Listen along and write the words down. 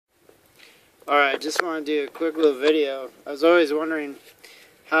Alright, just want to do a quick little video. I was always wondering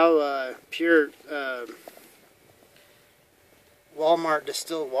how pure Walmart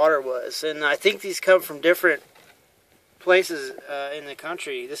distilled water was. And I think these come from different places in the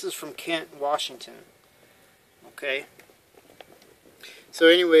country. This is from Kent, Washington. Okay. So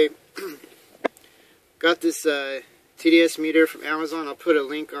anyway, got this TDS meter from Amazon. I'll put a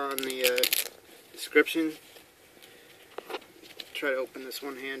link on the description. Try to open this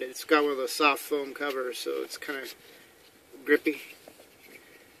one-handed. It's got one of those soft foam covers, so it's kind of grippy.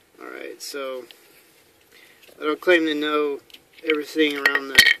 Alright, so I don't claim to know everything around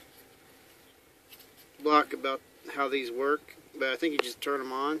the block about how these work, but I think you just turn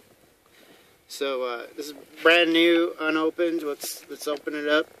them on. So this is brand new, unopened. Let's open it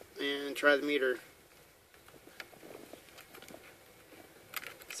up and try the meter.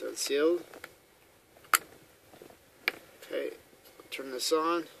 So it's sealed. Okay. Turn this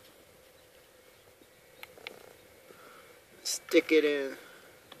on. Stick it in.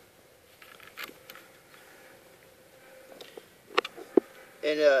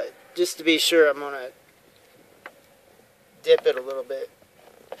 And just to be sure, I'm going to dip it a little bit.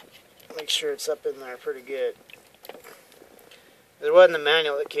 Make sure it's up in there pretty good. There wasn't a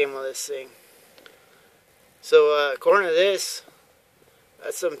manual that came with this thing. So according to this,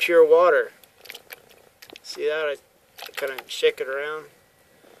 that's some pure water. See that? I kind of shake it around.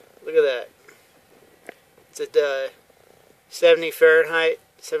 Look at that. It's at 70 Fahrenheit,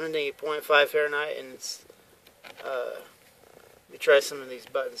 70.5 Fahrenheit, and it's let me try some of these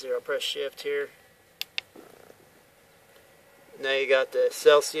buttons here. I'll press shift here. Now you got the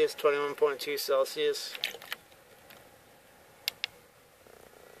Celsius, 21.2 Celsius.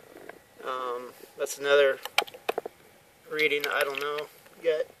 That's another reading I don't know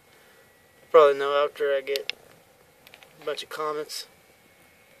yet. Probably know after I get a bunch of comments.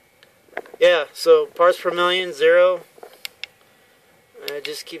 Yeah, so parts per million, 0. And it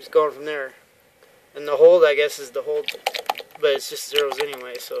just keeps going from there. And the hold, I guess, is the hold, but it's just zeros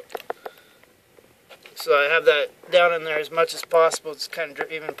anyway, so I have that down in there as much as possible. It's kind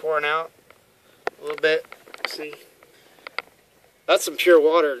of even pouring out a little bit. See? That's some pure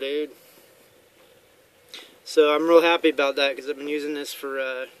water, dude. So I'm real happy about that because I've been using this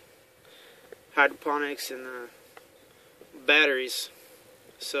for hydroponics and batteries.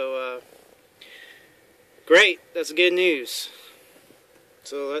 So great, that's good news.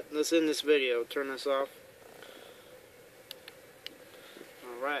 So let's end this video. Turn this off.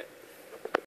 Alright.